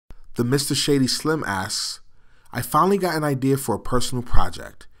The Mr. Shady Slim asks, I finally got an idea for a personal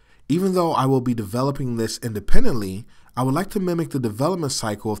project. Even though I will be developing this independently, I would like to mimic the development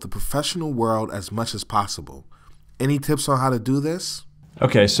cycle of the professional world as much as possible. Any tips on how to do this?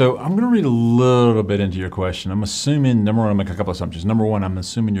 Okay, so I'm going to read a little bit into your question. I'm assuming, number one, I'll make a couple assumptions. Number one, I'm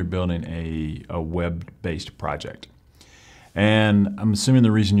assuming you're building a web-based project. And I'm assuming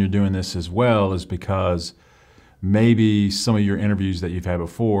the reason you're doing this as well is because maybe some of your interviews that you've had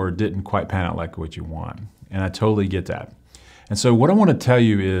before didn't quite pan out like what you want. And I totally get that. And so what I want to tell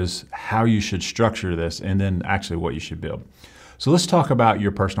you is how you should structure this and then actually what you should build. So let's talk about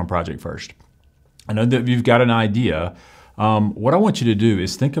your personal project first. I know that you've got an idea. What I want you to do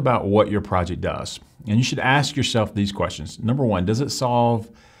is think about what your project does. And you should ask yourself these questions. Number one, does it solve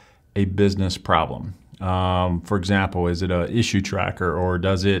a business problem? For example, is it an issue tracker, or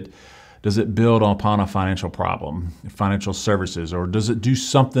does it build upon a financial problem, financial services, or does it do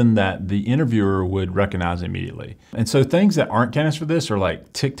something that the interviewer would recognize immediately? And so things that aren't candidates for this are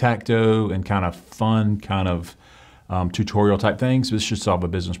like tic-tac-toe and kind of fun, tutorial type things. This should solve a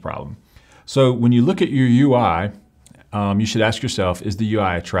business problem. So when you look at your UI, you should ask yourself, is the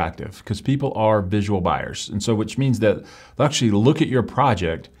UI attractive? Because people are visual buyers. And so which means that they'll actually look at your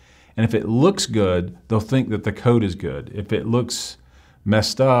project, and if it looks good, they'll think that the code is good. If it looks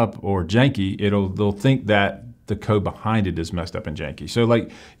messed up or janky, they'll think that the code behind it is messed up and janky. So like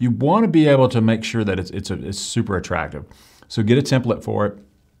you want to be able to make sure that it's super attractive. So get a template for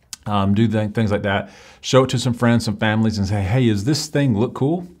it, do things like that. Show it to some friends, some families, and say, hey, does this thing look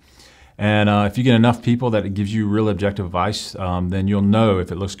cool? And if you get enough people that it gives you really objective advice, then you'll know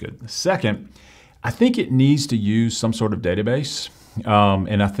if it looks good. Second, I think it needs to use some sort of database.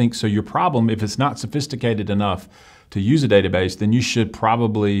 And I think so your problem, if it's not sophisticated enough to use a database, then you should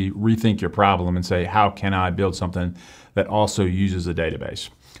probably rethink your problem and say, how can I build something that also uses a database?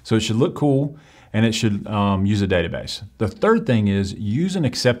 So it should look cool, and it should use a database. The third thing is use an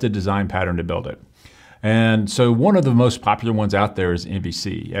accepted design pattern to build it. And so one of the most popular ones out there is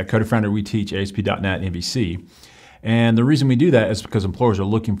MVC. At Foundry, we teach ASP.NET MVC. And the reason we do that is because employers are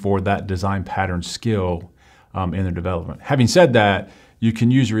looking for that design pattern skill in their development. Having said that, you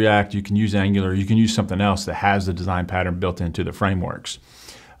can use React, you can use Angular, you can use something else that has the design pattern built into the frameworks.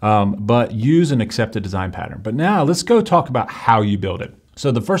 But use an accepted design pattern. But now let's go talk about how you build it.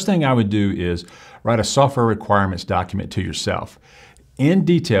 So the first thing I would do is write a software requirements document to yourself. In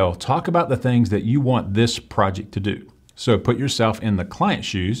detail, talk about the things that you want this project to do. So put yourself in the client's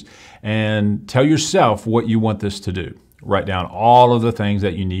shoes and tell yourself what you want this to do. Write down all of the things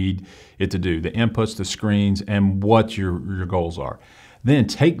that you need it to do, the inputs, the screens, and what your goals are. Then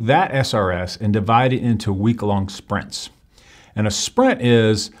take that SRS and divide it into week-long sprints. And a sprint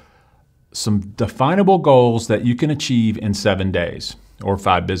is some definable goals that you can achieve in 7 days or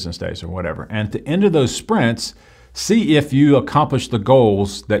 5 business days or whatever. And at the end of those sprints, see if you accomplish the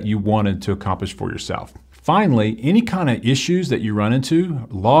goals that you wanted to accomplish for yourself. Finally, any kind of issues that you run into,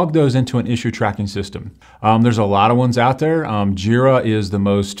 log those into an issue tracking system. There's a lot of ones out there. Jira is the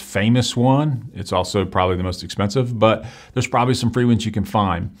most famous one. It's also probably the most expensive, but there's probably some free ones you can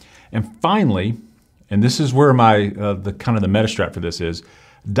find. And finally, and this is where the meta strat for this is,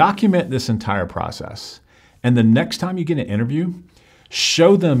 document this entire process. And the next time you get an interview,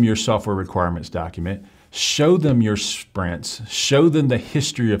 show them your software requirements document, show them your sprints, show them the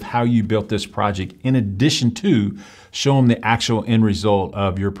history of how you built this project, in addition to show them the actual end result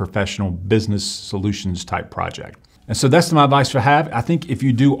of your professional business solutions type project. And so that's my advice for have. I think if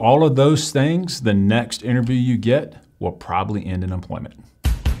you do all of those things, the next interview you get will probably end in employment.